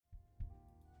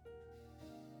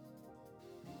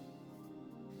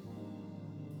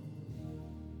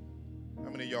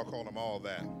many of y'all call him all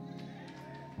that?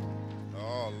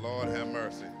 Oh, Lord have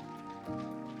mercy.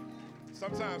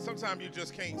 Sometimes you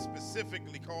just can't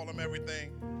specifically call him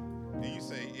everything. And you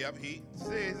say, yep, he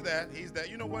says that, he's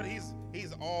that. You know what? He's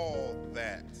all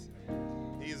that.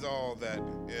 He's all that.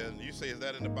 And you say, is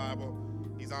that in the Bible?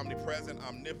 He's omnipresent,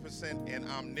 omnipotent, and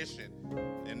omniscient.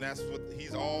 And that's what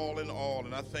he's all in all.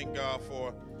 And I thank God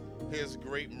for his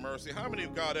great mercy. How many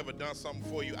of God ever done something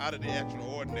for you out of the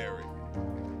extraordinary?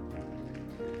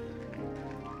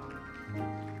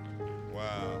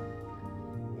 Wow.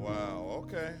 Wow.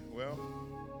 Okay. Well,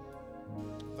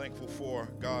 thankful for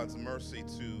God's mercy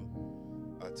to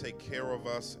take care of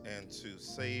us and to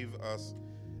save us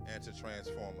and to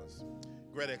transform us.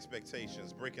 Great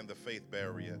expectations, breaking the faith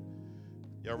barrier.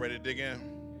 Y'all ready to dig in?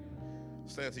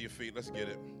 Stand to your feet. Let's get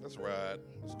it. Let's ride.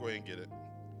 Let's go ahead and get it.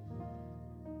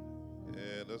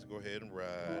 Yeah, let's go ahead and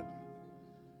ride.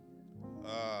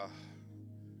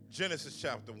 Genesis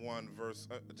chapter 1,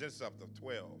 Genesis chapter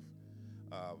 12,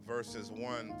 verses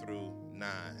 1 through 9.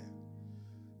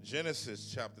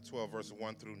 Genesis chapter 12, verses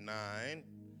 1 through 9.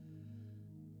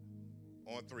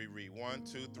 On 3, read. 1,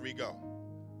 2, 3, go.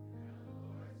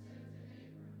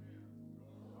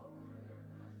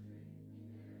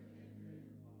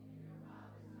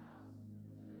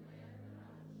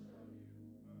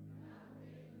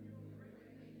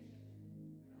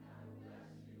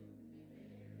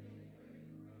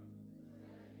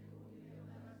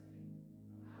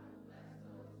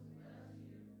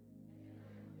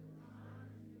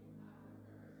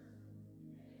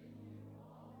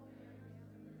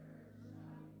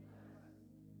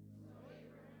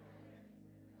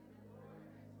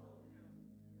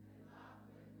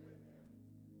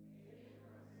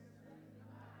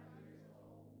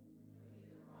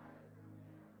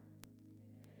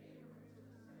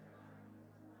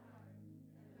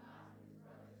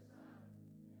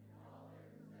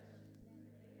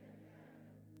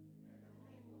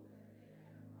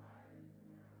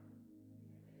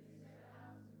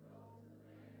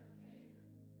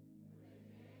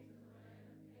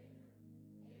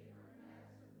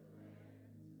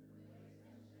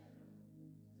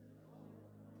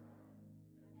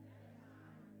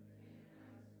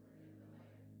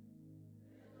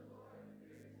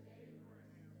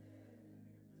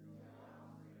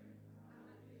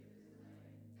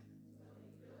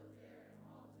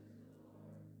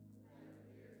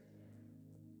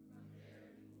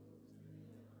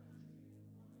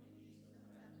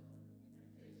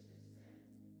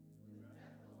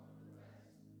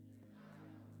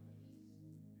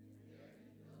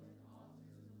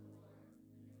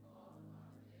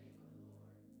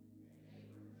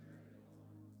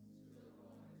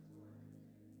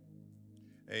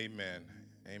 Amen.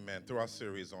 Amen. Through our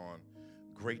series on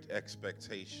great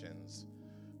expectations,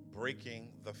 breaking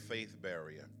the faith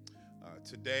barrier.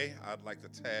 Today, I'd like to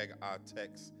tag our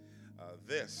text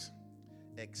this: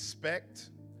 expect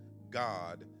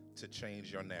God to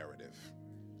change your narrative.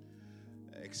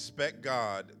 Expect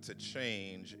God to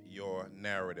change your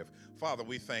narrative. Father,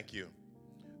 we thank you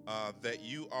that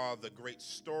you are the great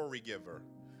story giver.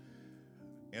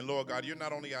 And Lord God, you're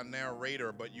not only our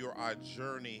narrator, but you're our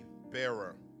journey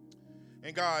bearer.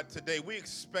 And God, today we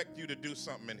expect you to do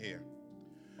something in here.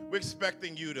 We're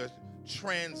expecting you to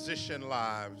transition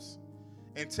lives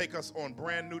and take us on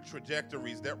brand new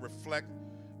trajectories that reflect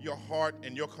your heart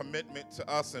and your commitment to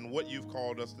us and what you've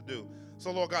called us to do.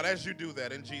 So, Lord God, as you do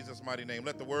that, in Jesus' mighty name,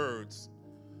 let the words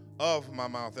of my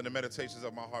mouth and the meditations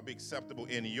of my heart be acceptable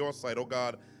in your sight, oh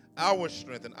God, our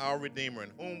strength and our Redeemer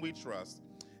in whom we trust.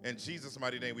 In Jesus'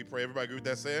 mighty name we pray. Everybody agree with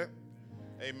that? Say it.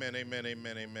 Amen, amen,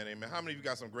 amen, amen, amen. How many of you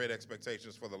got some great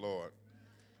expectations for the Lord?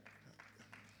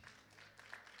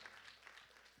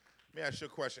 Let me ask you a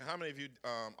question. How many of you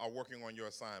are working on your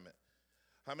assignment?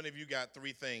 How many of you got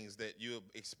 3 things that you're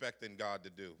expecting God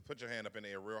to do? Put your hand up in the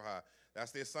air real high.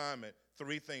 That's the assignment.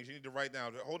 3 things you need to write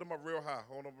down. Hold them up real high.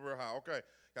 Hold them up real high. Okay.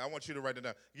 I want you to write it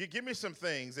down. Give me some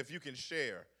things if you can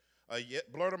share.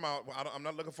 Blurt them out. I'm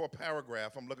not looking for a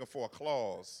paragraph. I'm looking for a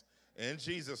clause. In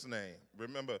Jesus' name.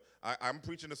 Remember, I'm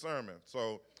preaching a sermon,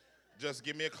 so just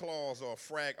give me a clause or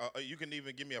a you can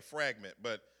even give me a fragment,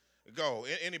 but go.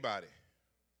 Anybody?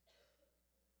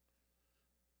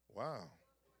 Wow.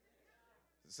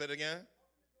 Say it again.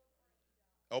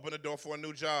 Open the door for a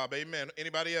new job. Amen.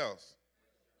 Anybody else?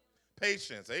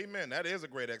 Patience. Amen. That is a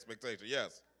great expectation.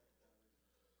 Yes.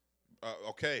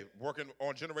 Okay. Working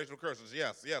on generational curses.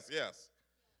 Yes, yes, yes.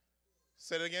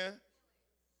 Say it again.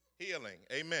 Healing.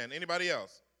 Amen. Anybody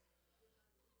else?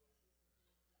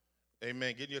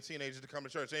 Amen. Getting your teenagers to come to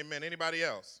church. Amen. Anybody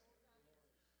else?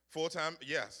 Full-time?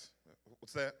 Yes.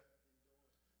 What's that?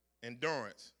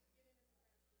 Endurance.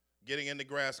 getting into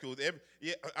grad school.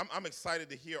 I'm excited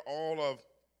to hear all of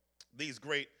these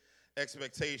great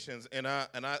expectations, and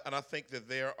I think that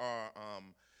there are.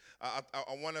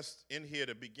 I want us in here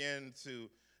to begin to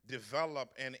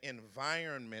develop an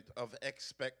environment of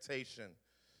expectation.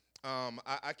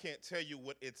 I can't tell you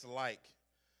what it's like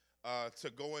to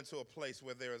go into a place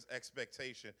where there is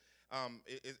expectation.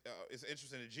 It's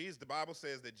interesting that the Bible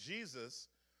says that Jesus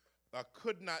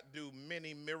could not do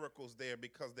many miracles there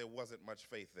because there wasn't much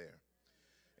faith there.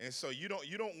 And so you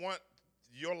don't want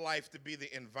your life to be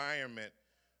the environment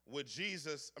where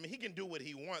Jesus, he can do what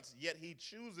he wants, yet he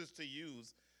chooses to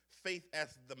use faith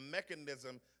as the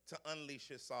mechanism to unleash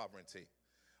his sovereignty.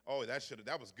 Oh,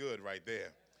 that was good right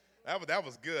there. That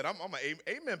was good. I'm an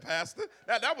amen, Pastor.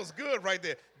 That was good right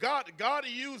there. God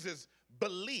uses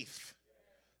belief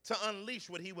to unleash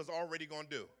what he was already going to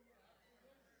do.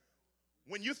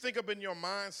 When you think up in your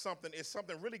mind something, it's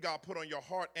something really God put on your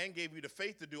heart and gave you the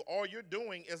faith to do. All you're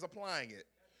doing is applying it.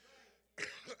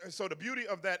 And so the beauty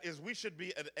of that is we should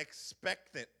be an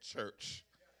expectant church.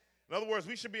 In other words,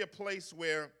 we should be a place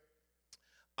where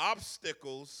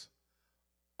obstacles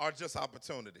are just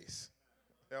opportunities.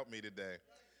 Help me today.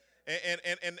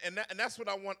 And that's what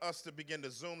I want us to begin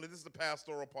to zoom. This is the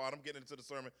pastoral part. I'm getting into the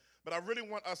sermon. But I really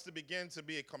want us to begin to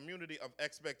be a community of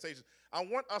expectations. I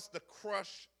want us to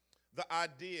crush the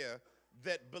idea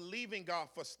that believing God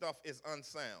for stuff is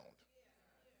unsound.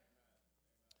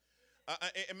 As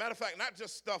a matter of fact, not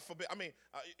just stuff for,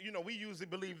 we usually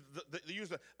believe,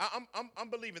 I'm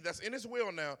believing that's in his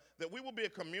will now, that we will be a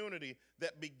community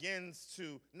that begins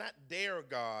to not dare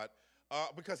God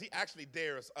because he actually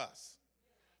dares us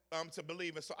to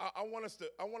believe. And so I want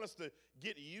us to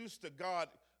get used to God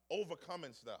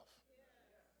overcoming stuff.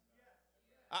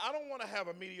 I don't want to have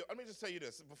a mediocre, let me just tell you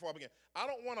this before I begin. I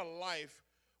don't want a life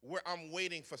where I'm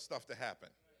waiting for stuff to happen.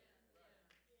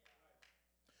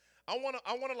 I want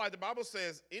to, like the Bible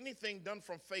says, anything done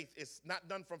from faith is not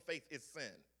done from faith is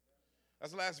sin.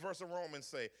 That's the last verse of Romans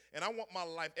say. And I want my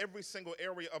life, every single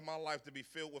area of my life to be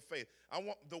filled with faith. I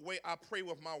want the way I pray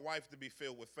with my wife to be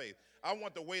filled with faith. I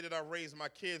want the way that I raise my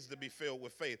kids to be filled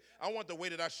with faith. I want the way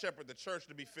that I shepherd the church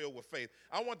to be filled with faith.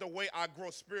 I want the way I grow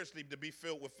spiritually to be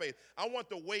filled with faith. I want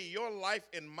the way your life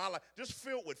and my life just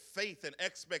filled with faith and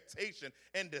expectation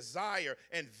and desire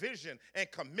and vision and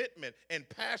commitment and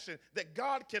passion that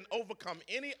God can overcome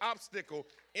any obstacle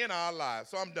in our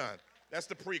lives. So I'm done. That's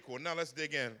the prequel. Now let's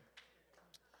dig in.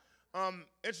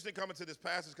 Interesting coming to this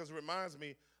passage because it reminds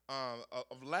me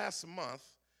of last month.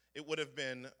 It would have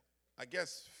been,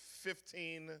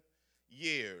 15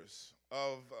 years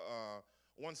of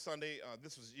one Sunday.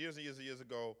 This was years and years and years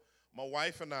ago. My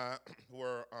wife and I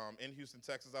were in Houston,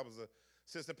 Texas. I was a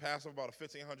assistant pastor of about a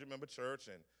 1,500-member church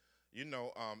and,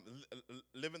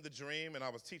 living the dream. And I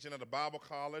was teaching at a Bible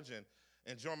college and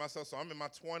enjoying myself. So I'm in my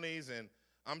 20s and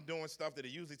I'm doing stuff that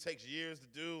it usually takes years to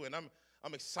do. And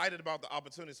I'm excited about the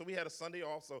opportunity. So we had a Sunday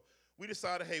off. So we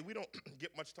decided, hey, we don't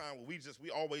get much time. We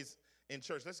always in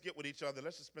church. Let's get with each other.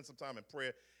 Let's just spend some time in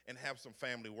prayer and have some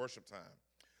family worship time.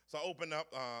 So I opened up.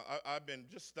 I've been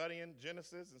just studying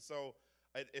Genesis. And so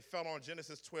it fell on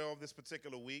Genesis 12 this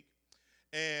particular week.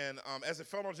 And as it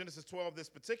fell on Genesis 12 this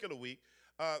particular week,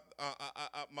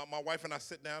 my wife and I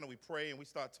sit down and we pray and we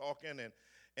start talking. And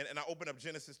I open up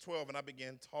Genesis 12 and I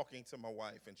begin talking to my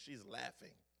wife. And she's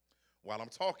laughing while I'm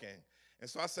talking. And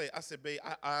so I said, babe,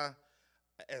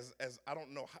 as I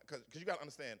don't know, because you got to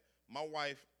understand, my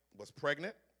wife was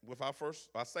pregnant with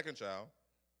our second child.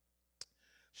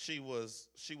 She was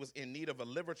in need of a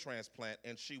liver transplant,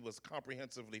 and she was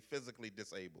comprehensively physically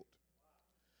disabled.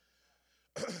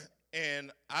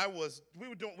 And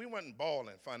we weren't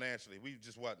balling financially. We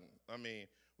just wasn't.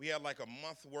 We had like a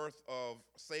month worth of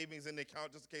savings in the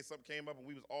account just in case something came up and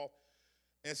we was off.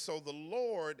 And so the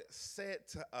Lord said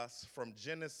to us from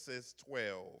Genesis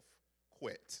 12,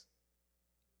 quit.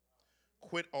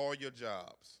 Quit all your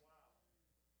jobs.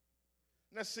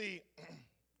 Now see,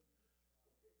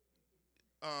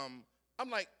 I'm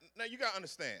like, now you got to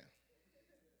understand.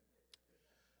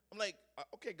 I'm like,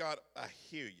 okay, God, I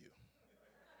hear you.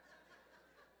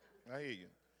 I hear you.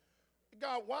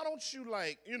 God, why don't you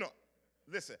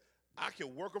listen, I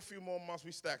can work a few more months.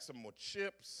 We stack some more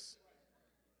chips.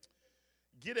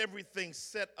 Get everything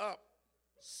set up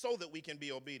so that we can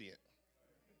be obedient.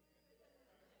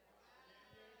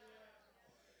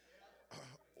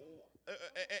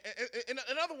 In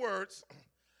other words,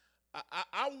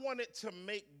 I wanted to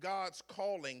make God's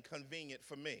calling convenient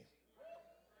for me.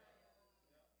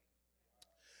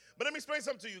 But let me explain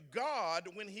something to you. God,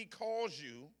 when he calls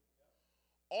you,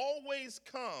 always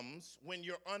comes when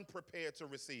you're unprepared to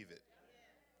receive it.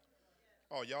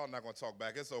 Oh, y'all not going to talk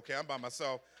back. It's okay. I'm by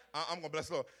myself. I'm going to bless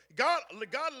the Lord. God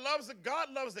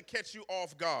loves to catch you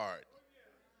off guard.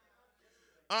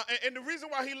 And the reason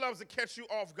why he loves to catch you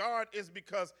off guard is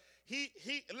because he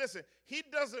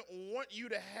doesn't want you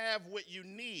to have what you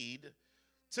need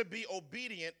to be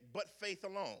obedient, but faith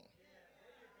alone.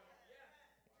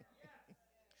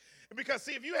 Because,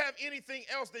 see, if you have anything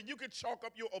else, then you could chalk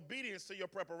up your obedience to your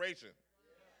preparation.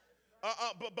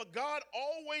 But God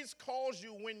always calls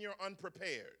you when you're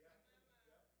unprepared.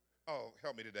 Oh,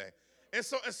 help me today. And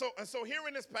so here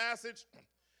in this passage,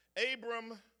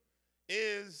 Abram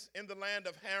is in the land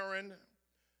of Haran.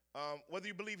 Whether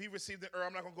you believe he received it or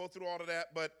I'm not going to go through all of that.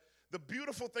 But the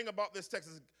beautiful thing about this text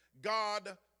is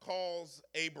God calls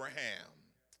Abraham.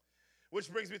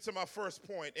 Which brings me to my first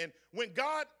point. And when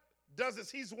God does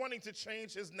this, he's wanting to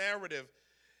change his narrative.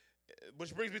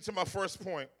 Which brings me to my first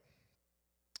point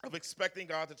of expecting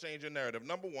God to change your narrative.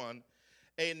 Number one,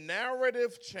 a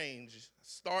narrative change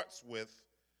starts with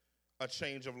a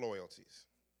change of loyalties.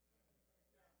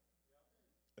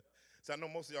 So I know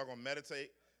most of y'all going to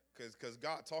meditate because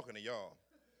God talking to y'all.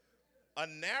 A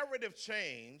narrative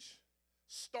change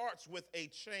starts with a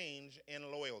change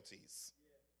in loyalties.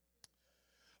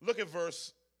 Look at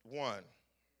verse 1.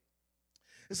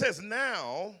 It says,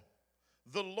 now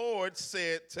the Lord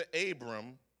said to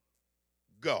Abram,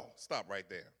 go. Stop right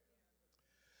there.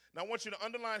 Now I want you to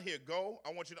underline here, go.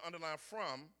 I want you to underline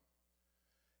from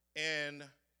and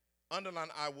underline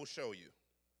I will show you.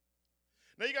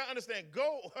 Now you got to understand,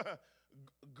 go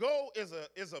is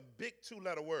a big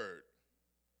two-letter word.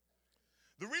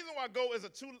 The reason why go is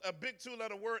a big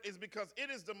two-letter word is because it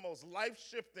is the most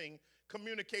life-shifting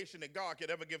communication that God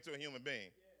could ever give to a human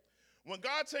being. When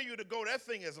God tells you to go, that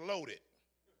thing is loaded.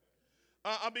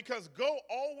 Because go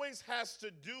always has to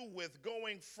do with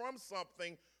going from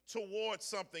something towards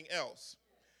something else.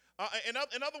 In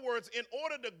other words, in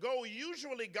order to go,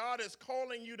 usually God is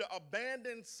calling you to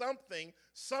abandon something,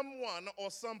 someone,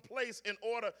 or someplace in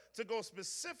order to go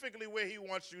specifically where he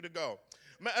wants you to go.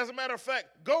 As a matter of fact,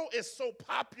 go is so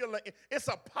popular. It's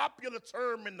a popular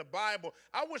term in the Bible.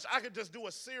 I wish I could just do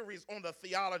a series on the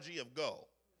theology of go.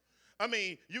 I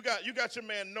mean, you got your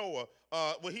man Noah,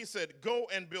 where he said, go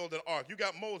and build an ark. You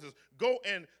got Moses, go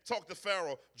and talk to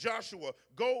Pharaoh. Joshua,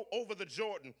 go over the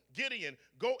Jordan. Gideon,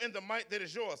 go in the might that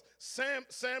is yours.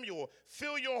 Samuel,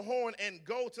 fill your horn and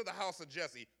go to the house of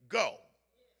Jesse. Go.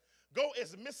 Go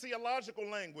is missiological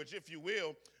language, if you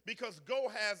will, because go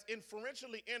has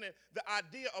inferentially in it the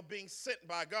idea of being sent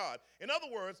by God. In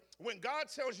other words, when God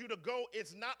tells you to go,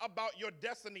 it's not about your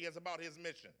destiny, it's about his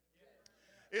mission.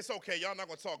 It's okay, y'all not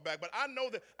going to talk back, but I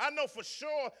know for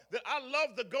sure that I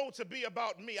love the go to be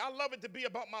about me. I love it to be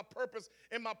about my purpose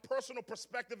and my personal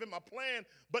perspective and my plan,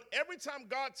 but every time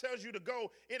God tells you to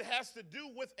go, it has to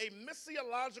do with a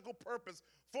missiological purpose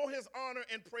for his honor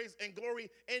and praise and glory,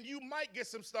 and you might get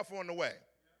some stuff on the way.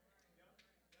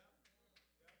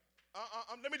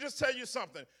 Let me just tell you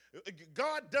something.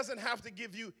 God doesn't have to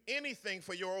give you anything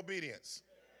for your obedience.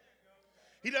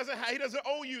 He doesn't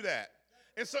owe you that.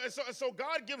 And so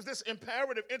God gives this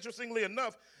imperative, interestingly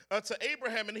enough, to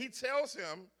Abraham, and he tells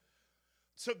him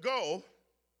to go.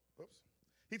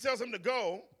 He tells him to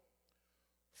go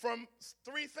from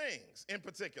three things in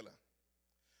particular.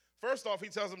 First off, he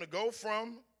tells him to go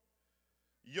from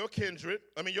your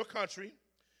country,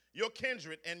 your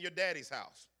kindred, and your daddy's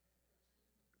house.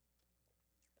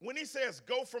 When he says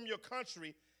go from your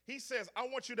country, he says, I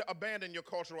want you to abandon your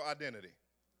cultural identity.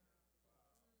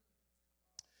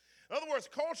 In other words,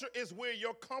 culture is where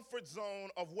your comfort zone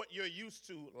of what you're used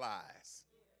to lies.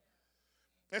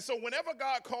 And so whenever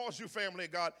God calls you family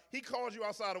of God, he calls you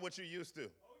outside of what you're used to.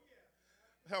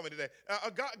 Help me today.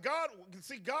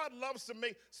 God loves to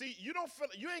make,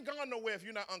 you ain't gone nowhere if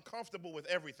you're not uncomfortable with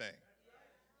everything.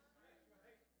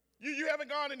 You haven't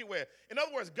gone anywhere. In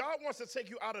other words, God wants to take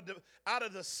you out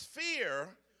of the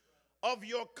sphere of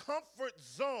your comfort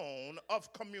zone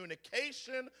of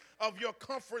communication, of your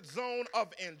comfort zone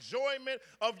of enjoyment,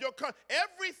 of your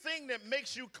everything that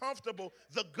makes you comfortable,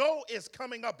 the go is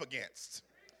coming up against.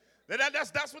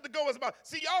 That's what the go is about.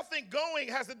 See, y'all think going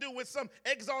has to do with some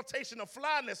exaltation of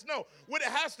flyness. No, what it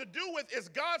has to do with is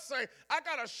God saying, I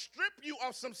got to strip you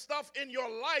of some stuff in your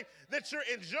life that you're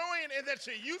enjoying and that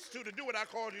you're used to do what I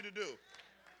called you to do.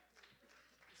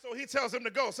 So he tells him to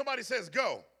go. Somebody says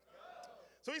go.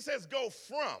 So he says go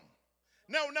from.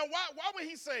 Now why would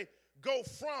he say go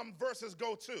from versus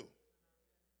go to?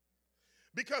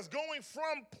 Because going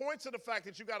from points to the fact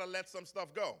that you got to let some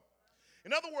stuff go.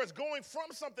 In other words, going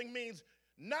from something means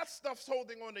not stuff's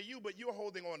holding on to you, but you're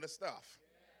holding on to stuff.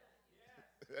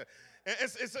 And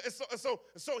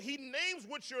so he names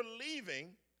what you're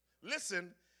leaving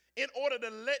listen, in order to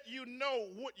let you know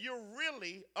what you're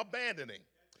really abandoning.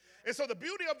 And so the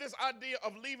beauty of this idea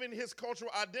of leaving his cultural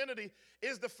identity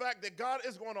is the fact that God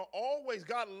is going to always,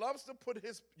 God loves to put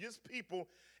his people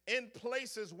in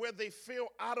places where they feel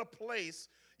out of place,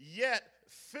 yet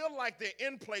feel like they're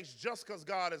in place just because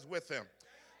God is with them.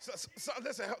 So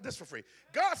listen, this for free.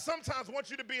 God sometimes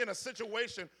wants you to be in a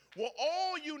situation where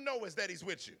all you know is that he's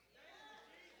with you.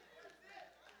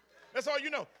 That's all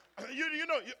you know. You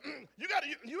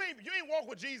ain't walk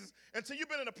with Jesus until you've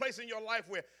been in a place in your life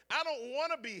where I don't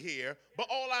want to be here, but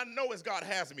all I know is God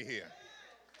has me here.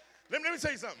 Let me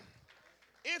tell you something.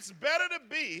 It's better to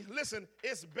be, listen,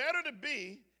 it's better to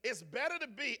be,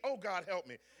 oh God help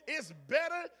me. It's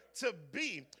better to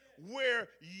be where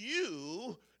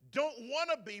you don't want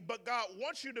to be, but God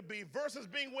wants you to be, versus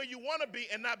being where you want to be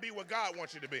and not be where God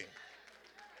wants you to be.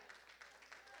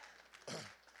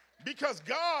 Because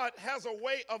God has a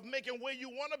way of making where you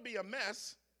want to be a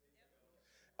mess.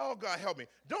 Oh, God, help me.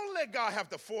 Don't let God have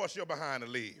to force your behind to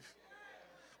leave.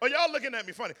 Oh, y'all looking at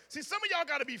me funny. See, some of y'all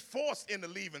got to be forced into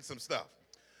leaving some stuff.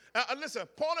 Listen,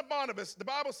 Paul and Barnabas, the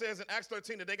Bible says in Acts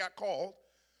 13 that they got called,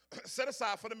 set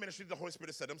aside for the ministry the Holy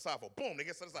Spirit set them aside for. Boom, they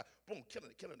get set aside. Boom, killing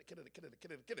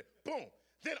it. Boom.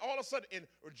 Then all of a sudden in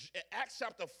Acts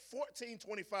chapter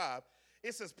 14:25,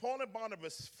 it says Paul and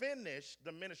Barnabas finished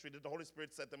the ministry that the Holy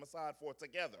Spirit set them aside for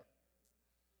together.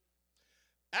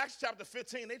 Acts chapter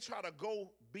 15, they try to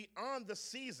go beyond the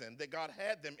season that God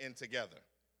had them in together.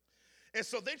 And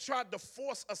so they tried to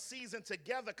force a season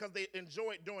together because they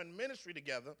enjoyed doing ministry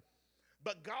together.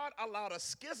 But God allowed a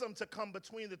schism to come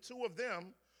between the two of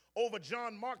them over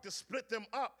John Mark to split them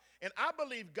up. And I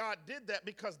believe God did that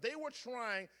because they were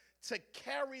trying to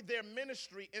carry their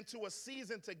ministry into a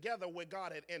season together where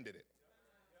God had ended it.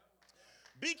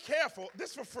 Be careful.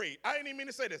 This for free. I didn't even mean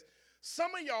to say this.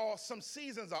 Some of y'all, some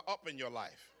seasons are up in your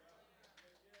life.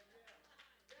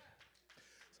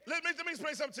 Let me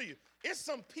explain something to you. It's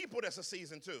some people that's a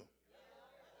season too.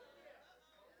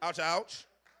 Ouch, ouch.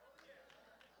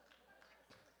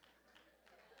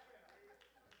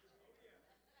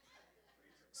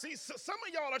 See, so some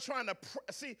of y'all are trying to,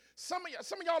 some of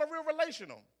y'all are real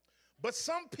relational. But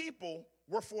some people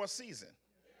were for a season.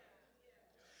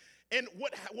 And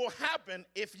what will happen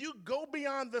if you go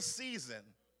beyond the season,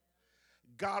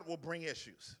 God will bring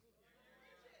issues.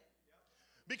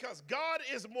 Because God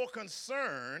is more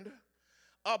concerned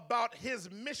about his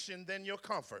mission than your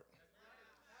comfort.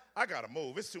 I got to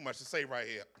move. It's too much to say right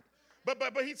here. But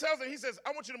he tells them, he says,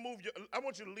 I want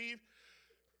you to leave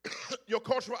your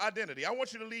cultural identity. I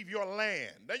want you to leave your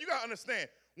land. Now you got to understand,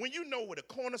 when you know where the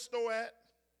corner store at,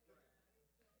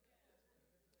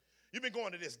 you've been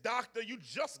going to this doctor. You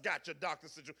just got your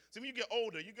doctor's situation. See, when you get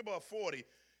older, you get about 40,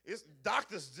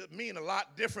 doctors mean a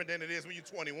lot different than it is when you're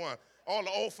 21. All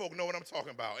the old folk know what I'm talking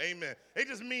about. Amen. They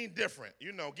just mean different.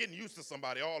 You know, getting used to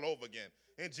somebody all over again.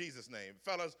 In Jesus' name.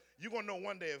 Fellas, you're going to know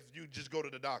one day if you just go to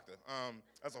the doctor.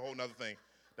 That's a whole nother thing.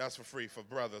 That's for free for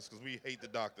brothers because we hate the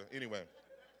doctor. Anyway.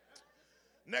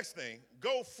 Next thing,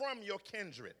 go from your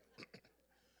kindred.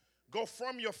 Go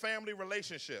from your family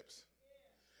relationships.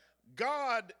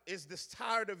 God is this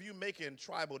tired of you making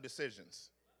tribal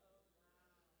decisions.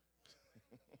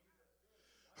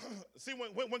 See,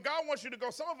 when God wants you to go,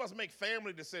 some of us make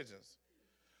family decisions.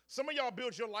 Some of y'all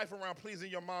build your life around pleasing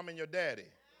your mom and your daddy.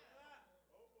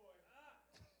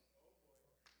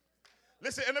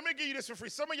 Listen, and let me give you this for free.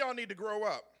 Some of y'all need to grow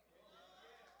up.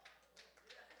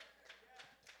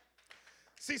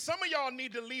 See, some of y'all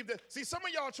need to leave some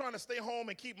of y'all trying to stay home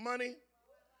and keep money,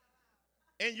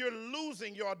 and you're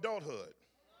losing your adulthood.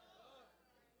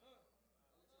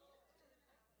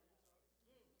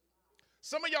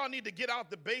 Some of y'all need to get out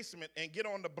the basement and get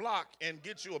on the block and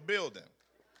get you a building.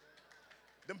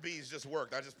 Them bees just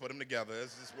worked. I just put them together.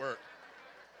 It's just work.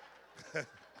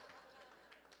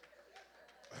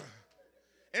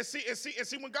 And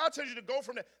see, when God tells you to go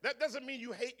from there, that doesn't mean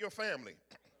you hate your family.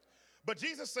 But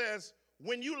Jesus says,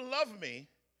 when you love me,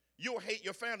 you'll hate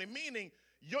your family, meaning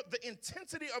the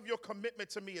intensity of your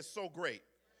commitment to me is so great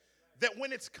that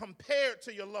when it's compared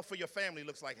to your love for your family, it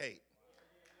looks like hate.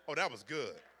 Oh, that was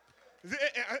good.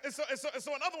 And so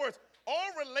in other words, all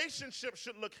relationships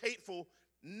should look hateful,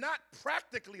 not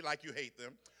practically like you hate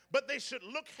them, but they should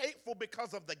look hateful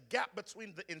because of the gap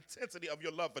between the intensity of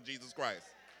your love for Jesus Christ.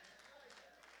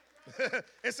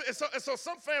 and so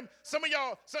some of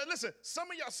y'all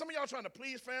trying to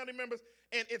please family members,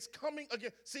 and it's coming again.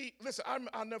 See, listen,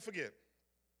 I'll never forget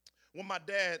when my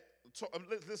dad.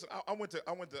 Listen,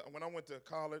 when I went to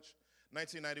college,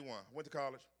 1991. Went to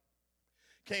college,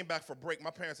 came back for break. My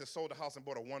parents had sold the house and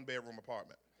bought a 1-bedroom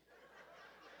apartment.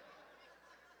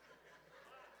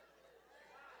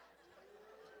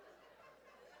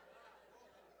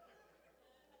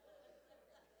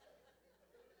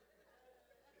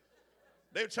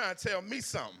 They were trying to tell me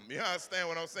something. You understand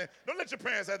what I'm saying? Don't let your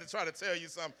parents have to try to tell you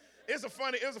something. It was a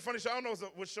funny show. I don't know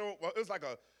what show. Well, it was like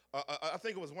I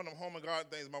think it was one of them home and garden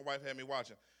things my wife had me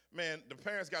watching. Man, the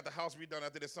parents got the house redone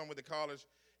after their son went to college,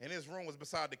 and his room was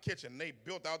beside the kitchen. They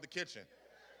built out the kitchen.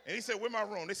 And he said, "Where's my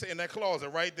room?" They said, "In that closet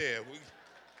right there."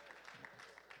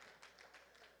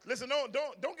 Listen,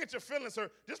 don't get your feelings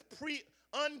hurt. Just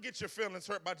get your feelings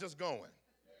hurt by just going.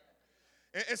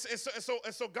 And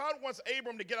so God wants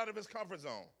Abram to get out of his comfort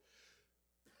zone,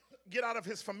 get out of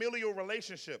his familial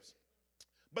relationships.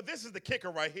 But this is the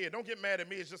kicker right here. Don't get mad at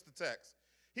me. It's just the text.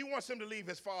 He wants him to leave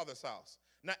his father's house.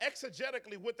 Now,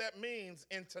 exegetically, what that means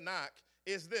in Tanakh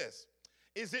is this,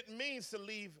 is it means to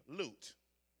leave loot.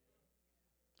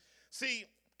 See,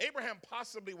 Abraham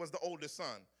possibly was the oldest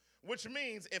son, which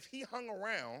means if he hung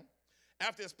around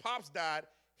after his pops died,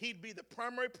 he'd be the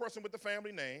primary person with the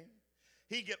family name.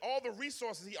 He'd get all the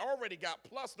resources he already got,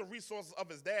 plus the resources of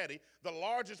his daddy, the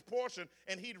largest portion,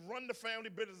 and he'd run the family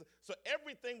business. So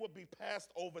everything would be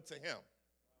passed over to him.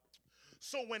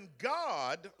 So when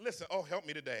God, listen, oh, help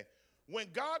me today. When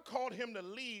God called him to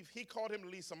leave, he called him to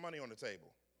leave some money on the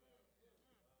table.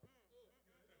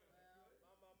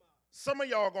 Some of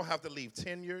y'all are going to have to leave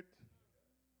tenured,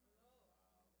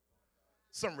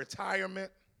 some retirement.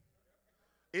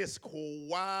 It's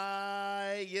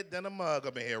quiet than a mug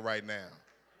up in here right now.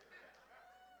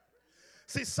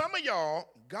 See, some of y'all,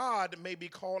 God may be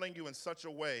calling you in such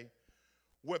a way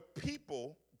where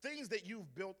people, things that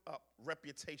you've built up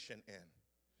reputation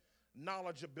in,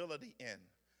 knowledgeability in,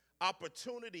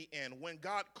 opportunity in, when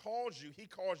God calls you, he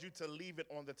calls you to leave it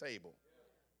on the table.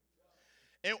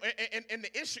 And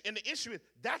the issue is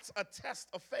that's a test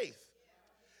of faith.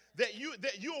 That you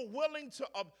are willing to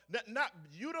not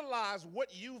utilize what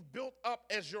you've built up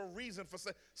as your reason for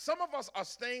saying. Some of us are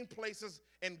staying places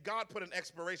and God put an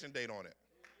expiration date on it.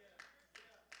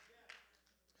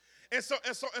 And so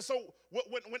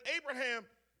when Abraham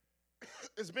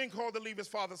is being called to leave his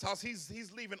father's house,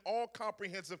 he's leaving all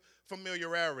comprehensive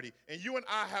familiarity. And you and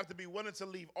I have to be willing to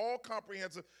leave all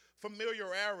comprehensive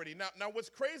familiarity. Now what's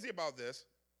crazy about this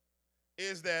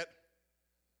is that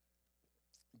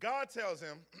God tells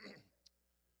him,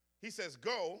 he says,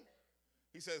 go.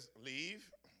 He says, leave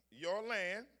your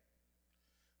land,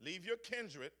 leave your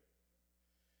kindred,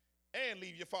 and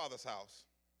leave your father's house,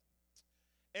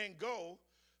 and go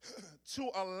to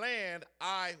a land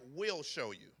I will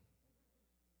show you.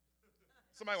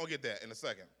 Somebody gonna get that in a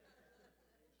second.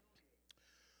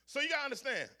 So you gotta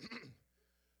understand,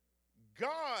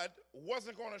 God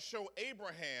wasn't gonna show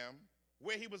Abraham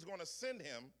where he was gonna send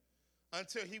him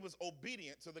until he was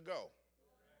obedient to the go.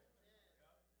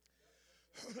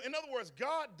 In other words,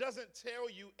 God doesn't tell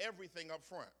you everything up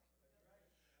front.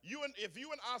 If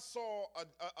you and I saw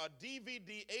a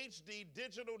DVD, HD,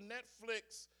 digital,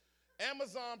 Netflix,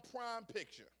 Amazon Prime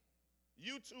picture,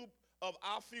 YouTube of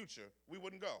our future, we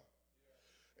wouldn't go.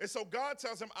 And so God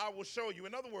tells him, I will show you.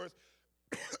 In other words,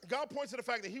 God points to the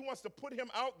fact that he wants to put him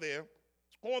out there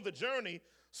on the journey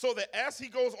so that as he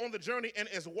goes on the journey and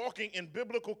is walking in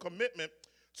biblical commitment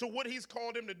to what he's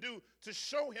called him to do, to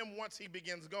show him once he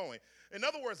begins going. In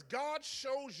other words, God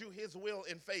shows you his will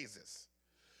in phases.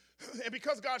 And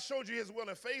because God showed you his will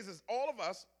in phases, all of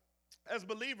us as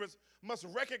believers must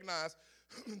recognize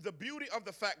the beauty of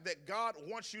the fact that God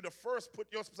wants you to first put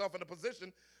yourself in a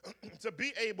position to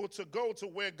be able to go to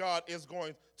where God is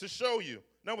going to show you.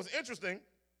 Now, what's interesting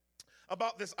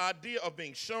about this idea of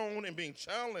being shown and being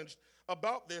challenged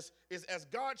about this is as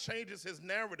God changes his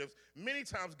narratives, many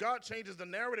times God changes the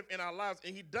narrative in our lives,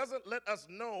 and he doesn't let us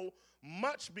know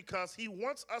much because he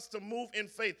wants us to move in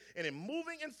faith. And in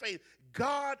moving in faith,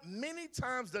 God many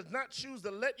times does not choose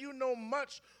to let you know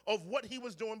much of what he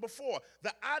was doing before.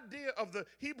 The idea of the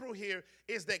Hebrew here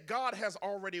is that God has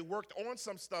already worked on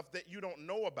some stuff that you don't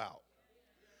know about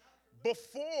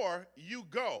before you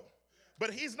go.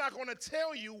 But he's not going to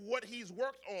tell you what he's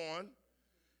worked on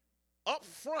up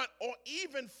front or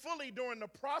even fully during the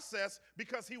process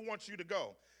because he wants you to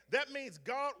go. That means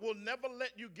God will never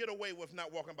let you get away with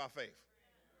not walking by faith.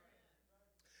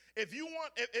 If you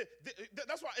want,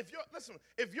 that's why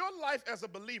if your life as a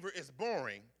believer is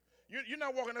boring, you're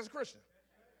not walking as a Christian.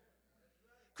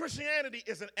 Christianity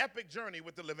is an epic journey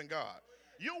with the living God.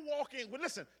 You're walking,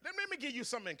 listen, let me give you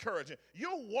something encouraging.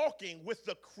 You're walking with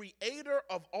the creator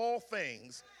of all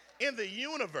things in the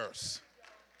universe.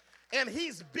 And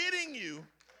he's bidding you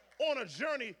on a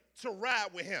journey to ride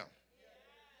with him.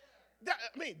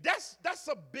 That's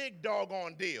a big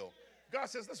doggone deal. God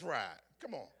says, let's ride.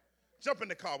 Come on. Jump in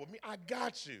the car with me. I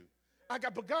got you.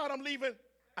 But God, I'm leaving.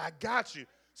 I got you.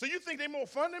 So you think they're more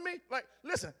fun than me? Like,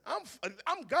 listen,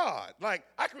 I'm God. Like,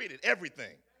 I created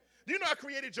everything. Do you know I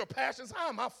created your passions? How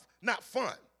am I not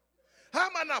fun? How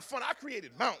am I not fun? I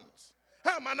created mountains.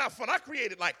 How am I not fun? I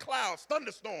created like clouds,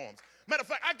 thunderstorms. Matter of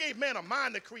fact, I gave man a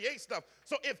mind to create stuff.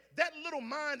 So if that little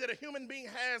mind that a human being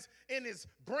has in his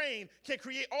brain can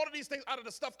create all of these things out of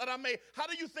the stuff that I made, how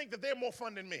do you think that they're more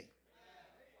fun than me?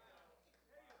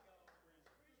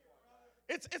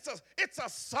 It's a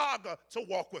saga to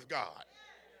walk with God.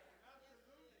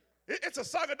 It's a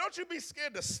saga. Don't you be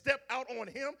scared to step out on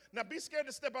him. Now be scared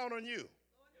to step out on you.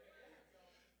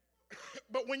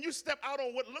 But when you step out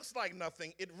on what looks like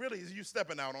nothing, it really is you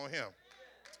stepping out on him.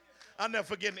 I'll never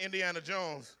forget in Indiana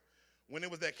Jones when it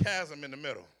was that chasm in the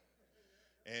middle.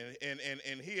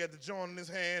 And he had the joint in his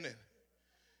hand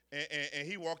and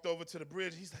he walked over to the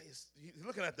bridge. He's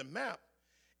looking at the map,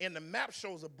 and the map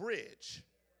shows a bridge.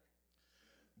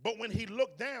 But when he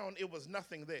looked down, it was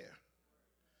nothing there.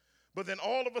 But then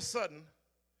all of a sudden,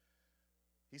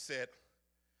 he said,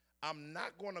 I'm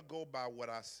not going to go by what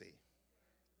I see.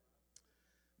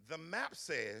 The map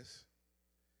says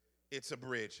it's a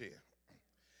bridge here.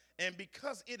 And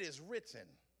because it is written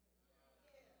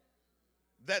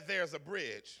that there's a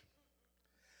bridge,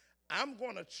 I'm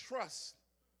going to trust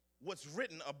what's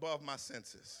written above my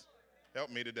senses. Help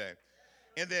me today.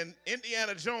 And then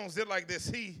Indiana Jones did like this.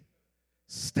 He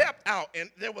stepped out, and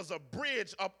there was a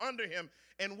bridge up under him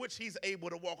in which he's able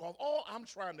to walk off. All I'm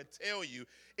trying to tell you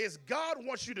is God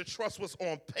wants you to trust what's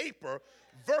on paper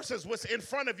versus what's in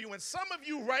front of you. And some of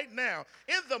you right now,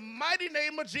 in the mighty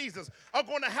name of Jesus, are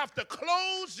going to have to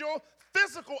close your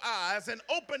physical eyes and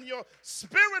open your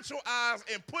spiritual eyes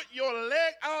and put your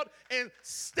leg out and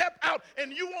step out.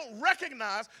 And you won't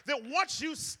recognize that once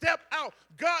you step out,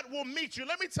 God will meet you.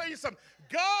 Let me tell you something.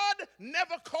 God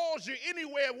never calls you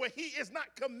anywhere where he is not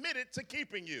committed to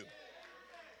keeping you.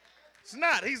 It's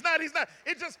not. He's not.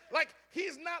 It's just like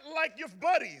he's not like your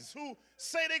buddies who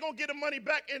say they're going to get the money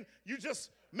back and you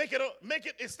just make it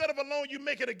instead of a loan, you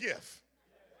make it a gift.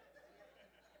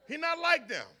 He's not like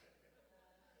them.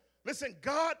 Listen,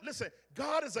 God is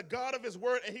a God of his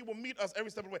word, and he will meet us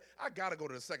every step of the way. I got to go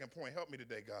to the second point. Help me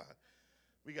today, God.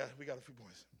 We got a few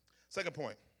points. Second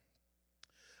point.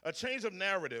 A change of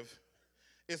narrative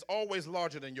is always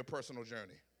larger than your personal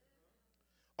journey.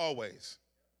 Always.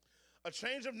 A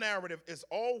change of narrative is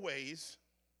always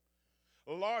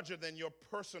larger than your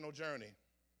personal journey.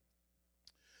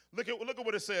 Look at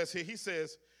what it says here. He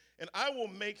says, and I will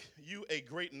make you a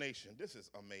great nation. This is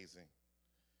amazing.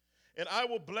 And I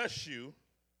will bless you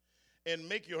and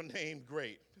make your name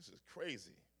great. This is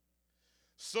crazy.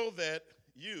 So that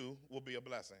you will be a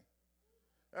blessing.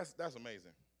 That's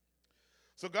amazing.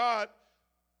 So God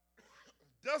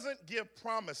doesn't give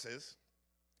promises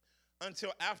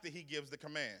until after he gives the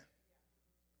command.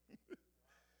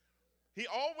 He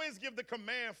always gives the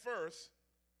command first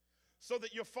so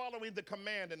that you're following the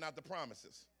command and not the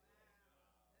promises.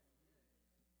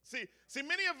 See,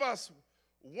 many of us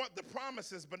want the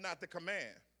promises but not the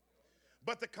command.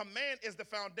 But the command is the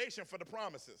foundation for the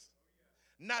promises,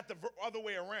 not the other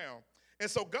way around.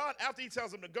 And so God, after he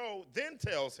tells him to go, then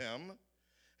tells him,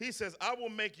 he says, I will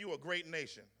make you a great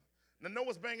nation. Now, know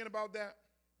what's banging about that?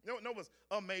 Know what's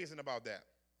amazing about that?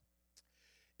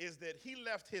 Is that he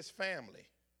left his family,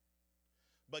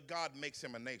 but God makes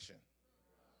him a nation.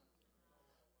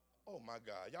 Oh, my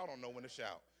God. Y'all don't know when to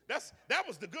shout. That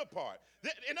was the good part.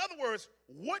 In other words,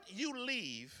 what you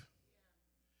leave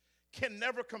can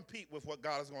never compete with what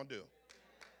God is going to do.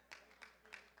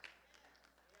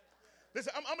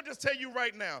 Listen, I'm going to just tell you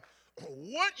right now,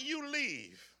 what you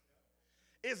leave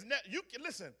is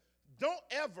listen, don't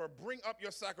ever bring up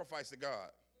your sacrifice to God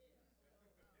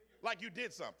like you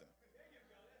did something.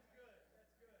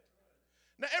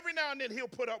 Now, every now and then he'll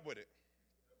put up with it.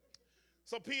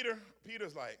 So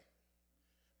Peter's like,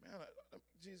 man,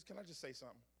 Jesus, can I just say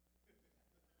something?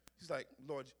 He's like,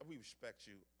 Lord, we respect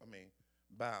you.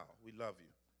 Bow. We love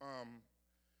you.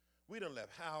 We done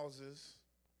left houses,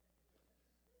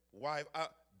 wife, I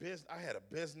had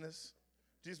a business.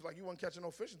 Jesus was like, you weren't catching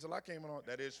no fish until I came along.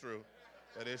 That is true.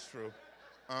 That is true.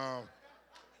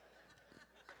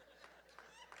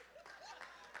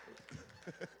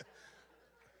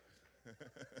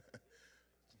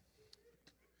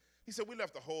 He said, we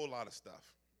left a whole lot of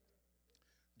stuff.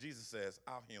 Jesus says,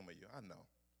 I'll humor you, I know.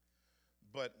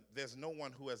 But there's no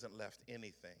one who hasn't left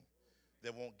anything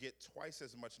that won't get twice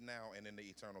as much now and in the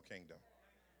eternal kingdom.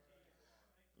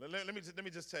 Let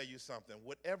me just tell you something.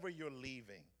 Whatever you're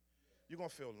leaving, you're going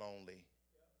to feel lonely.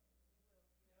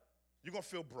 You're going to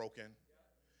feel broken.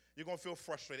 You're going to feel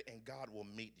frustrated, and God will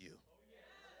meet you.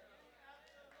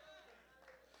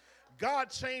 God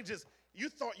changes. You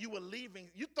thought you were leaving.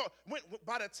 You thought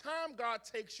by the time God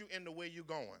takes you into where you're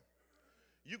going,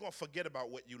 you're going to forget about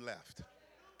what you left.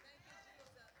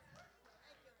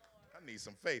 I need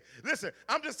some faith. Listen,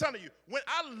 I'm just telling you, when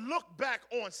I look back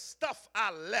on stuff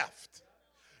I left,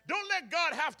 don't let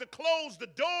God have to close the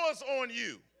doors on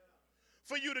you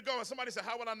for you to go. And somebody said,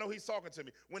 how will I know he's talking to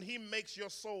me? When he makes your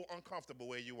soul uncomfortable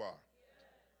where you are.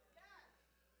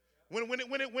 When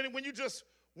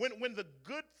the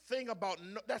good thing about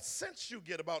that sense you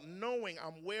get about knowing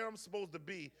I'm where I'm supposed to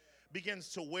be begins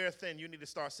to wear thin, you need to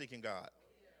start seeking God.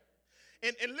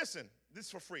 And listen, this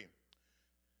is for free.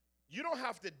 You don't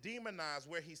have to demonize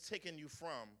where he's taking you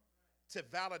from to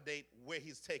validate where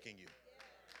he's taking you.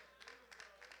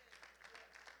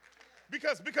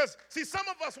 Because see, some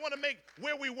of us want to make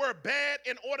where we were bad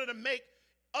in order to make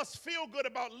us feel good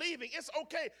about leaving. It's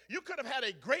okay. You could have had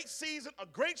a great season, a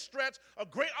great stretch, a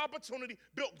great opportunity,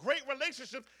 built great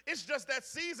relationships. It's just that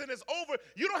season is over.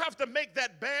 You don't have to make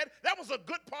that bad. That was a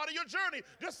good part of your journey.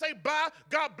 Just say bye,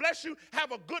 God bless you,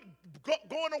 have a good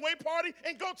going away party,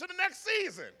 and go to the next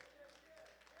season.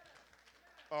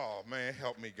 Oh, man,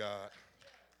 help me, God.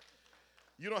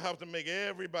 You don't have to make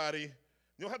everybody,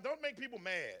 don't make people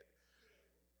mad.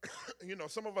 You know,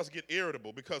 some of us get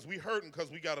irritable because we hurting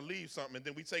because we got to leave something, and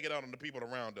then we take it out on the people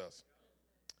around us.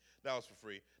 That was for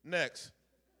free. Next,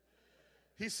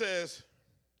 he says,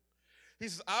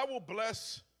 I will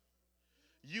bless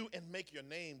you and make your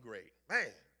name great. Man.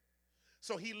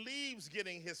 So he leaves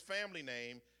getting his family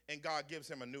name, and God gives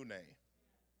him a new name.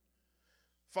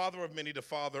 Father of many, the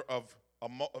father of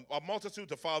a multitude,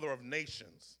 the father of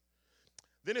nations.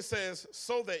 Then it says,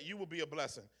 so that you will be a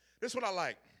blessing. This is what I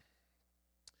like.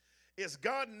 Is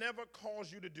God never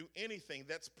calls you to do anything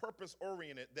that's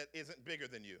purpose-oriented that isn't bigger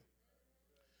than you.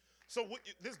 So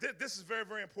this is very,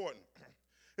 very important.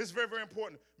 This is very, very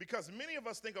important because many of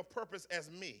us think of purpose as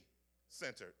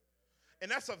me-centered. And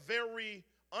that's a very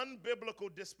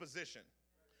unbiblical disposition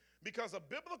because a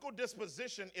biblical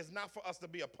disposition is not for us to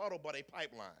be a puddle but a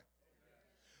pipeline.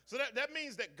 So that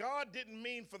means that God didn't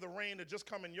mean for the rain to just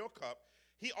come in your cup.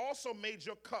 He also made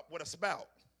your cup with a spout.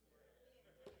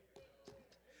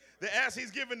 That as he's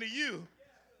given to you,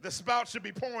 the spout should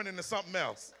be pouring into something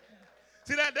else.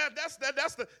 See,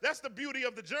 that's the beauty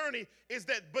of the journey is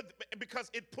that, but because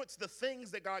it puts the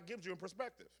things that God gives you in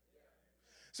perspective.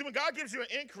 See, when God gives you an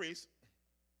increase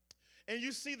and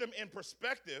you see them in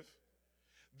perspective,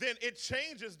 then it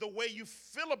changes the way you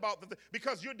feel about them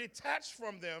because you're detached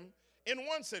from them in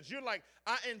one sense. You're like,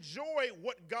 I enjoy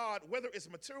what God, whether it's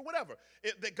material, whatever,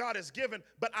 that God has given,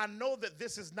 but I know that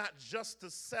this is not just to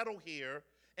settle here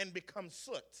and become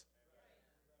soot.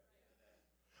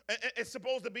 It's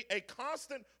supposed to be a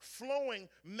constant flowing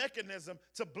mechanism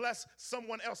to bless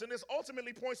someone else. And this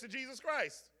ultimately points to Jesus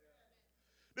Christ.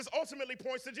 This ultimately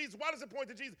points to Jesus. Why does it point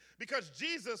to Jesus? Because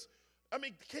Jesus,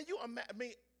 can you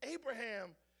imagine? Abraham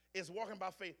is walking by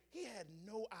faith. He had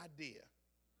no idea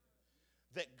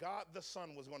that God the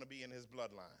Son was going to be in his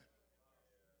bloodline.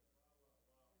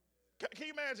 Can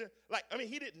you imagine?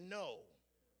 He didn't know.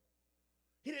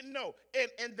 He didn't know.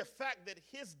 And the fact that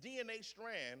his DNA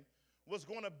strand was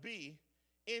going to be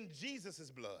in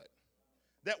Jesus' blood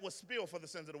that was spilled for the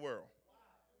sins of the world.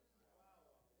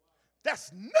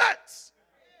 That's nuts.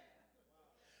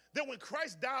 That when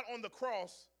Christ died on the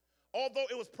cross, although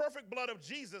it was perfect blood of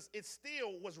Jesus, it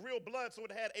still was real blood, so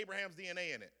it had Abraham's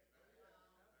DNA in it.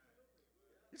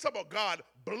 You talk about God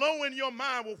blowing your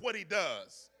mind with what he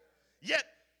does. Yet,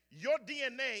 your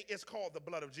DNA is called the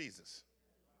blood of Jesus.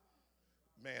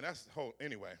 Man, that's the whole,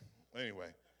 anyway.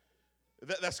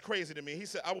 That's crazy to me. He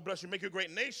said, I will bless you, make you a great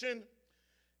nation.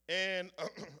 And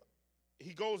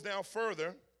he goes down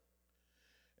further,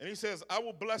 and he says, I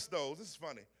will bless those. This is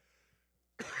funny.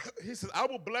 He says, I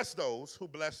will bless those who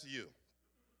bless you.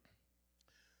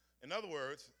 In other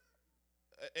words,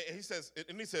 he says,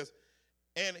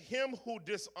 and him who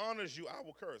dishonors you, I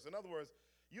will curse. In other words,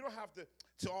 you don't have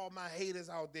to all my haters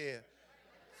out there,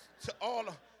 to all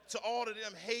of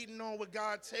them hating on what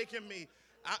God taking me.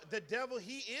 The devil,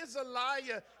 he is a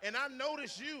liar, and I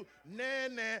notice you.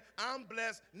 I'm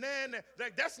blessed.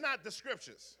 Like, that's not the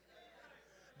scriptures.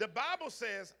 The Bible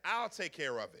says, I'll take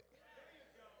care of it.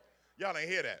 Y'all ain't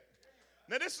hear that.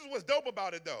 Now, this is what's dope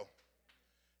about it, though.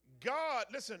 God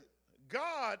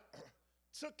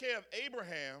took care of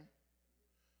Abraham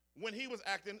when he was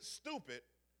acting stupid,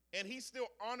 and he still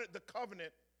honored the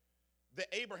covenant that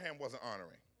Abraham wasn't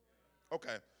honoring.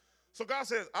 Okay. So God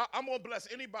says, I'm going to bless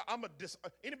anybody.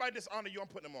 Anybody dishonor you, I'm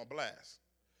putting them on blast.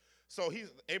 So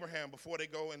Abraham, before they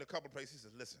go in a couple of places, he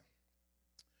says, listen,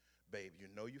 babe, you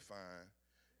know you're fine.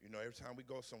 You know, every time we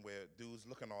go somewhere, dudes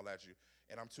looking all at you.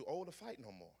 And I'm too old to fight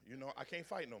no more. You know, I can't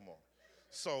fight no more.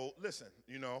 So listen,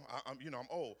 I'm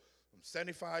old. I'm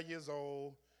 75 years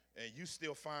old, and you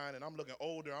still fine, and I'm looking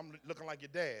older. I'm looking like your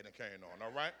dad and carrying on,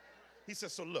 all right? He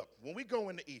said, so look, when we go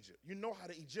into Egypt, you know how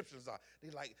the Egyptians are.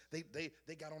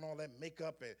 They got on all that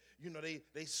makeup, and,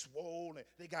 they swole, and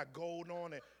they got gold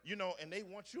on, and they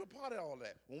want you a part of all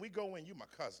that. When we go in, you my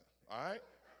cousin, all right?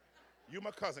 You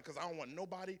my cousin, because I don't want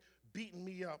nobody beating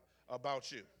me up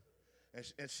about you.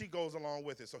 And she goes along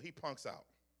with it, so he punks out.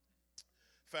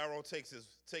 Pharaoh takes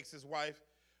his wife,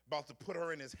 about to put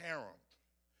her in his harem.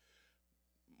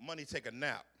 Money take a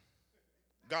nap.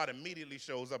 God immediately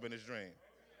shows up in his dream.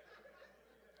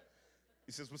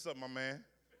 He says, what's up, my man?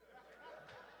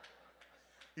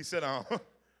 He said,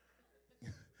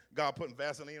 God putting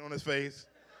Vaseline on his face,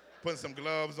 putting some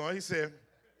gloves on. He said,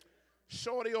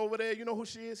 Shorty over there, you know who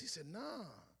she is? He said, nah,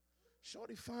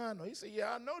 Shorty fine though. He said,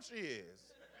 yeah, I know she is.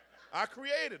 I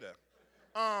created her.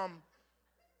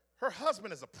 Her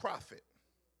husband is a prophet.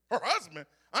 Her husband?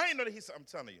 I ain't know that. He said, I'm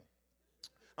telling you,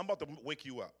 I'm about to wake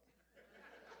you up.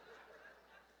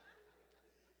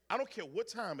 I don't care what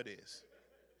time it is,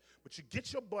 but you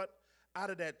get your butt out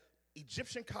of that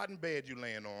Egyptian cotton bed you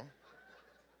laying on.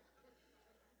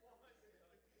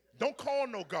 Don't call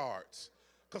no guards,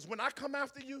 because when I come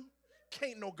after you,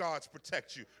 can't no guards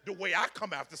protect you the way I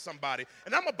come after somebody.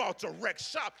 And I'm about to wreck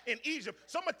shop in Egypt,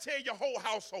 so I'm going to tear your whole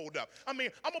household up. I mean,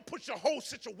 I'm going to put your whole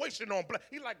situation on black.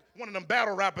 He like one of them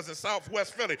battle rappers in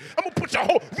Southwest Philly. I'm going to put your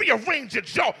whole, rearrange your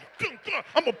jaw.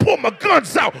 I'm going to pull my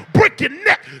guns out, break your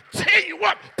neck, tear you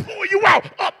up, pull you out,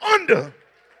 up under.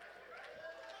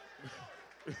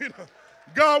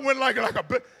 God went like a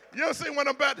bit. You ever seen when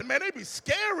I'm about to, man, they be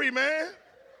scary, man.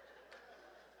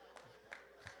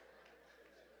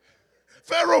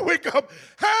 Pharaoh wake up,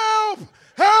 help,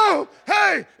 help,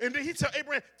 hey. And then he tell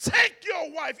Abraham, take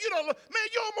your wife. Man,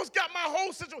 you almost got my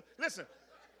whole situation. Listen,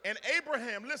 and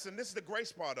Abraham, listen, this is the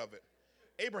grace part of it.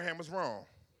 Abraham was wrong.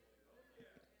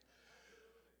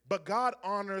 But God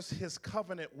honors his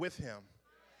covenant with him,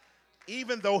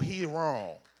 even though he's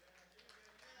wrong.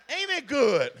 Ain't it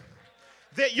good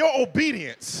that your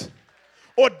obedience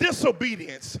or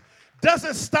disobedience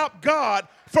doesn't stop God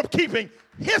from keeping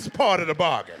his part of the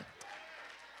bargain?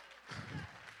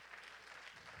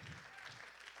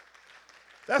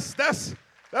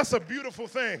 That's a beautiful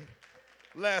thing.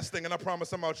 Last thing, and I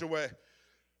promise I'm out your way.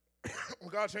 When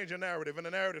God changed your narrative, and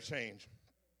the narrative changed,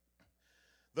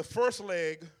 the first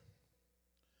leg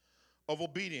of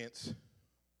obedience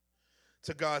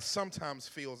to God sometimes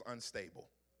feels unstable.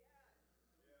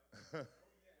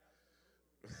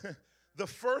 The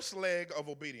first leg of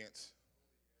obedience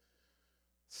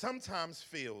sometimes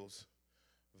feels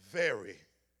very,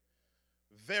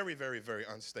 very, very, very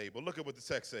unstable. Look at what the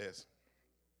text says.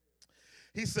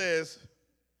 He says,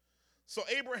 so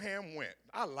Abraham went.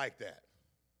 I like that.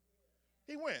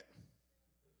 He went.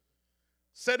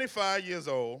 75 years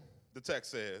old, the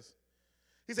text says.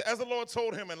 He said, as the Lord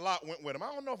told him, and Lot went with him. I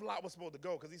don't know if Lot was supposed to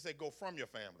go, because he said, go from your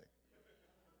family.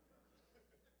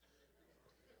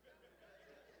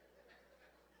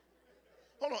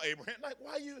 Hold on, Abraham.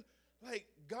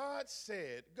 God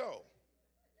said, go.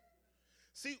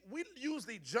 See, we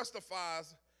usually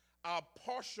justifies our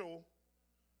partial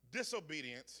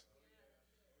disobedience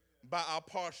by our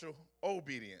partial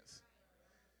obedience.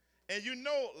 And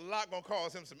Lot gonna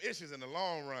cause him some issues in the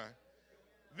long run,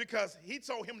 because he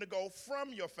told him to go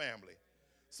from your family.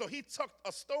 So he tucked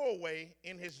a stowaway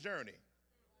in his journey.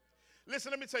 Listen,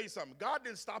 let me tell you something. God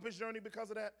didn't stop his journey because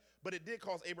of that, but it did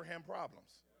cause Abraham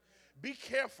problems. Be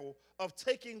careful of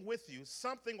taking with you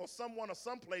something or someone or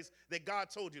someplace that God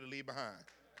told you to leave behind.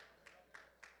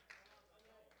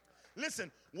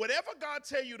 Listen, whatever God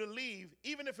tell you to leave,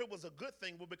 even if it was a good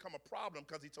thing, will become a problem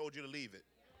because he told you to leave it.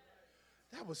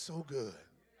 That was so good.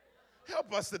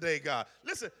 Help us today, God.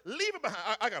 Listen, leave it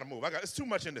behind. I got to move. It's too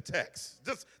much in the text.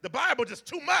 The Bible just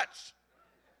too much.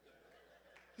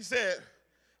 He said,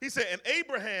 and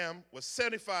Abraham was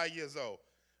 75 years old.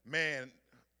 Man,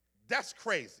 that's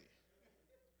crazy.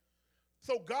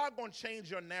 So God going to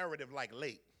change your narrative like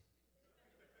late.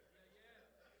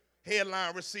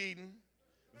 Headline receding.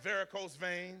 Varicose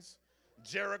veins,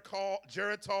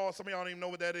 Geritol, some of y'all don't even know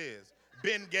what that is.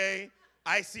 Ben Gay,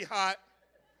 icy hot,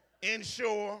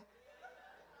 inshore.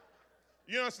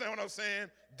 You understand what I'm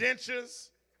saying? Dentures,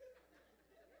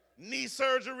 knee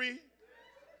surgery.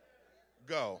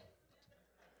 Go.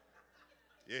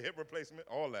 Yeah, hip replacement,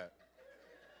 all that.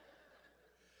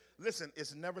 Listen,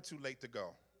 it's never too late to go.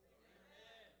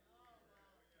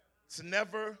 It's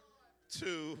never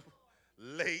too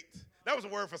late. That was a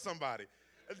word for somebody.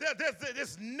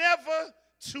 It's never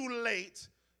too late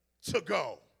to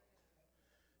go.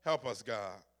 Help us,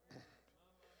 God.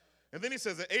 And then he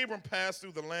says that Abram passed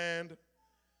through the land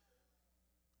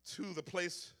to the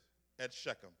place at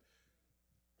Shechem,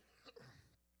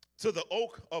 to the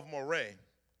oak of Moreh.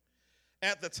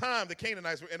 At the time, the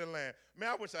Canaanites were in the land. Man,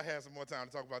 I wish I had some more time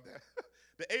to talk about that.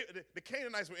 The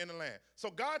Canaanites were in the land. So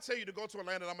God tell you to go to a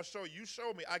land that I'm going to show you. You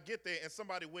show me. I get there, and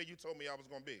somebody where you told me I was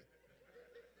going to be.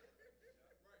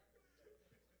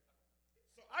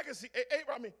 So I can see,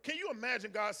 can you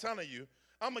imagine God telling you,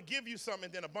 I'm going to give you something,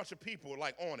 and then a bunch of people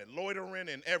like on it, loitering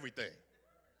and everything.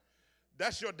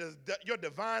 That's your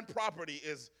divine property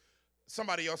is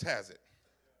somebody else has it.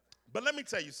 But let me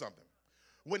tell you something.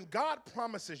 When God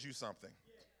promises you something,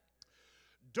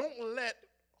 don't let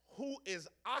who is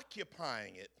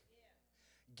occupying it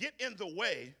get in the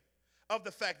way of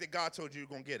the fact that God told you you're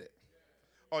going to get it.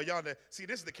 Oh, y'all, see,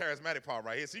 this is the charismatic part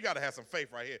right here. So you got to have some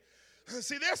faith right here.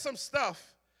 See, there's some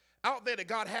stuff out there that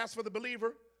God has for the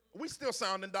believer. We still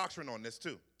sound in doctrine on this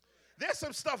too. There's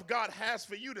some stuff God has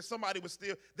for you that somebody was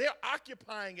still, they're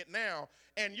occupying it now,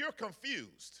 and you're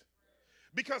confused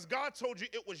because God told you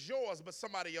it was yours, but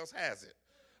somebody else has it.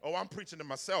 Oh, I'm preaching to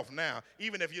myself now.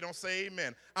 Even if you don't say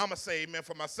amen, I'm going to say amen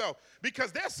for myself.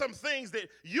 Because there's some things that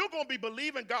you're going to be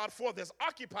believing God for that's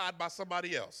occupied by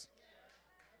somebody else.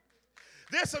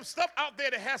 There's some stuff out there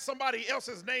that has somebody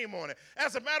else's name on it.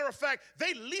 As a matter of fact,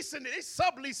 they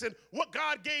subleasing what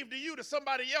God gave to you to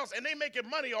somebody else, and they making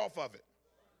money off of it.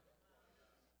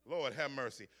 Lord have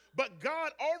mercy. But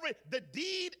God already, the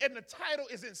deed and the title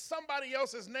is in somebody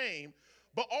else's name,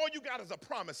 but all you got is a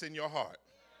promise in your heart.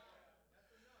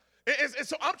 And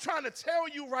so I'm trying to tell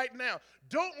you right now,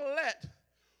 don't let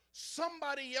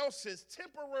somebody else's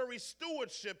temporary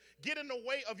stewardship get in the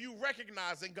way of you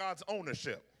recognizing God's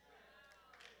ownership.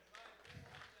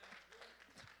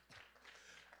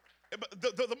 But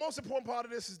the most important part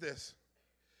of this is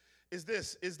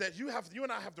that you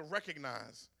and I have to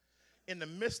recognize in the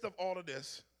midst of all of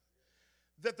this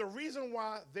that the reason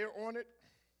why they're on it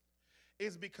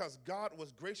is because God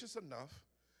was gracious enough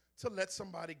to let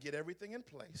somebody get everything in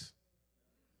place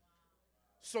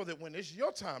so that when it's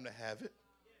your time to have it,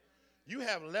 you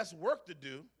have less work to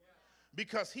do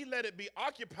because he let it be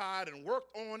occupied and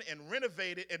worked on and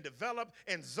renovated and developed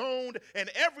and zoned and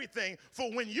everything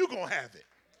for when you going to have it.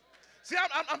 See,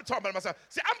 I'm talking about myself.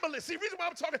 See, reason why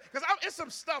I'm talking, because it's some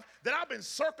stuff that I've been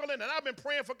circling and I've been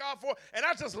praying for God for, and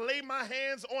I just lay my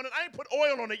hands on it. I ain't put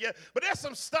oil on it yet, but there's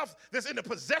some stuff that's in the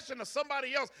possession of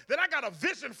somebody else that I got a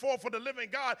vision for the living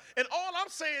God. And all I'm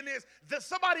saying is that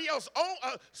somebody else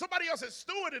is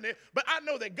stewarding it, but I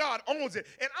know that God owns it.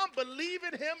 And I'm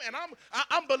believing him, and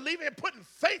I'm believing and putting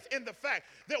faith in the fact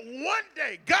that one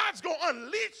day God's going to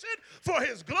unleash it for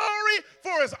his glory,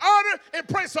 for his honor, and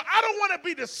praise. So I don't want to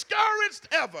be discouraged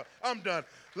ever. I'm done.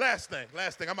 Last thing.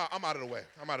 I'm out of the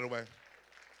way.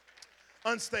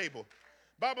 Unstable.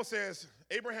 Bible says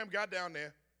Abraham got down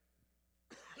there.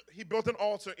 He built an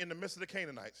altar in the midst of the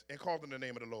Canaanites and called in the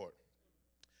name of the Lord.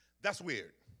 That's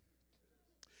weird.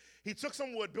 He took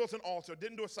some wood, built an altar,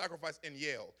 didn't do a sacrifice, and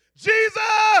yelled,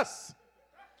 Jesus!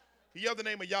 He yelled the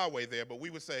name of Yahweh there, but we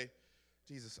would say,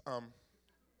 Jesus.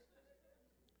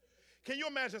 Can you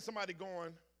imagine somebody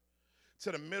going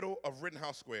to the middle of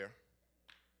Rittenhouse Square,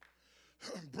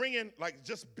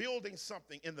 just building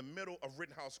something in the middle of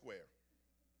Rittenhouse Square?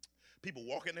 People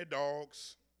walking their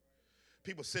dogs,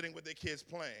 people sitting with their kids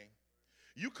playing.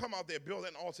 You come out there, build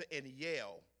an altar, and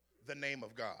yell the name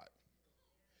of God.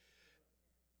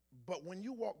 But when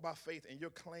you walk by faith and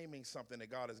you're claiming something that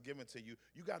God has given to you,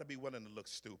 you got to be willing to look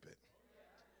stupid.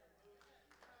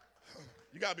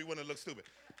 You got to be willing to look stupid.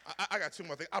 I got two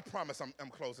more things. I promise I'm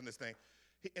closing this thing.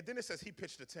 And then it says he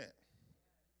pitched a tent.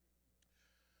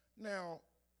 Now,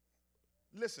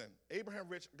 listen, Abraham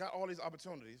Rich got all these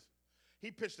opportunities.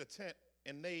 He pitched a tent,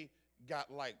 and they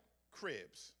got like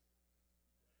cribs.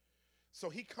 So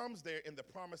he comes there in the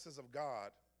promises of God,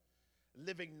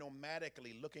 living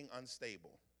nomadically, looking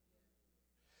unstable.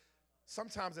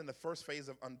 Sometimes in the first phase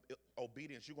of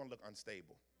obedience, you're going to look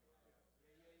unstable.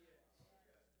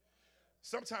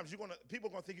 Sometimes people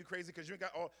are going to think you're crazy because you ain't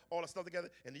got all the stuff together,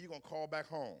 and then you're going to call back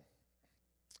home.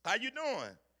 How you doing?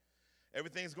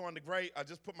 Everything's going great. I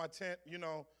just put my tent,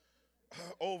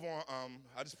 over on,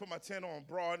 I just put my tent on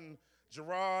Broad and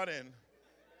Gerard, and,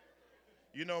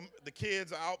 the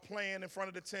kids are out playing in front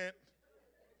of the tent.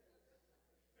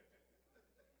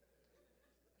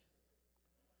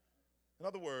 In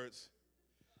other words,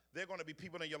 there are going to be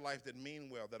people in your life that mean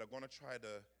well, that are going to try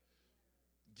to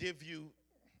give you,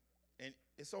 and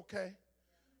it's okay,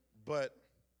 but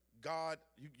God,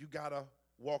 you got to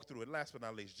walk through it. Last but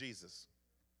not least, Jesus.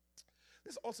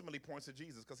 This ultimately points to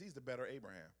Jesus because he's the better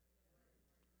Abraham.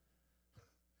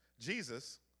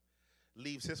 Jesus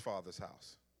leaves his father's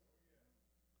house.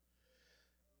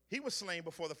 He was slain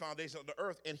before the foundation of the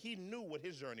earth, and he knew what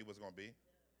his journey was going to be.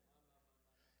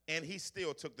 And he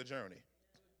still took the journey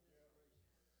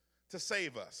to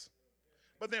save us.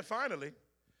 But then finally,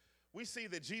 we see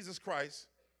that Jesus Christ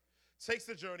takes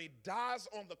the journey, dies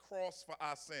on the cross for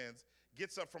our sins,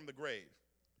 gets up from the grave.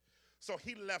 So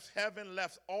he left heaven,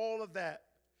 left all of that,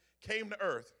 came to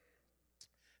earth.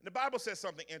 And the Bible says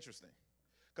something interesting,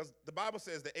 because the Bible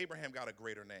says that Abraham got a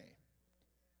greater name.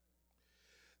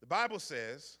 The Bible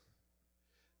says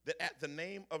that at the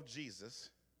name of Jesus,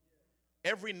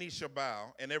 every knee shall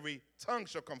bow and every tongue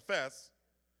shall confess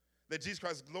that Jesus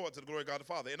Christ is Lord, to the glory of God the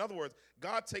Father. In other words,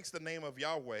 God takes the name of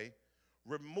Yahweh,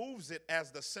 removes it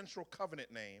as the central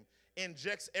covenant name,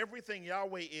 injects everything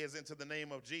Yahweh is into the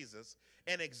name of Jesus,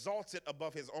 and exalts it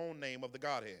above his own name of the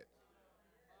Godhead.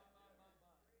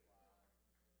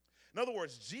 In other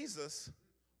words, Jesus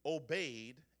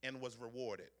obeyed and was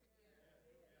rewarded.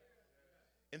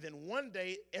 And then one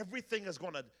day, everything is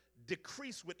going to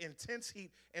decrease with intense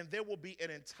heat, and there will be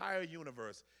an entire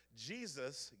universe.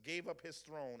 Jesus gave up his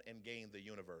throne and gained the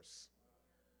universe.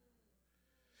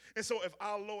 And so if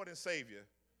our Lord and Savior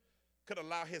could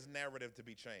allow his narrative to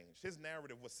be changed, his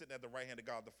narrative was sitting at the right hand of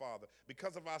God the Father.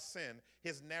 Because of our sin,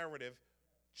 his narrative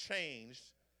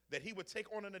changed, that he would take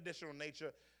on an additional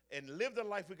nature and live the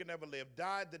life we could never live,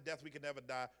 died the death we could never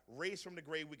die, raised from the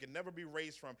grave we could never be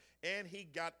raised from, and he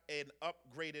got an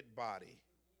upgraded body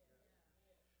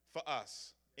for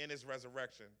us in his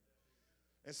resurrection.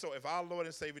 And so if our Lord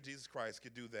and Savior Jesus Christ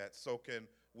could do that, so can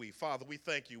we. Father, we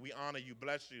thank you, we honor you,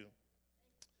 bless you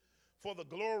for the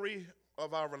glory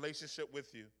of our relationship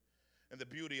with you and the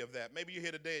beauty of that. Maybe you're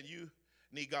here today and you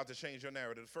need God to change your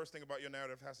narrative. The first thing about your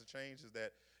narrative has to change is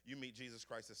that you meet Jesus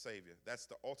Christ as Savior. That's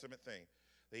the ultimate thing.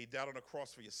 That he died on the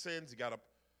cross for your sins. He got up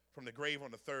from the grave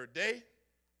on the third day.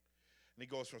 And he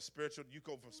goes from you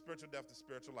go from spiritual death to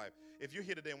spiritual life. If you're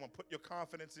here today and want to put your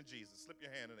confidence in Jesus, slip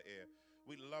your hand in the air.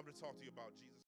 We'd love to talk to you about Jesus.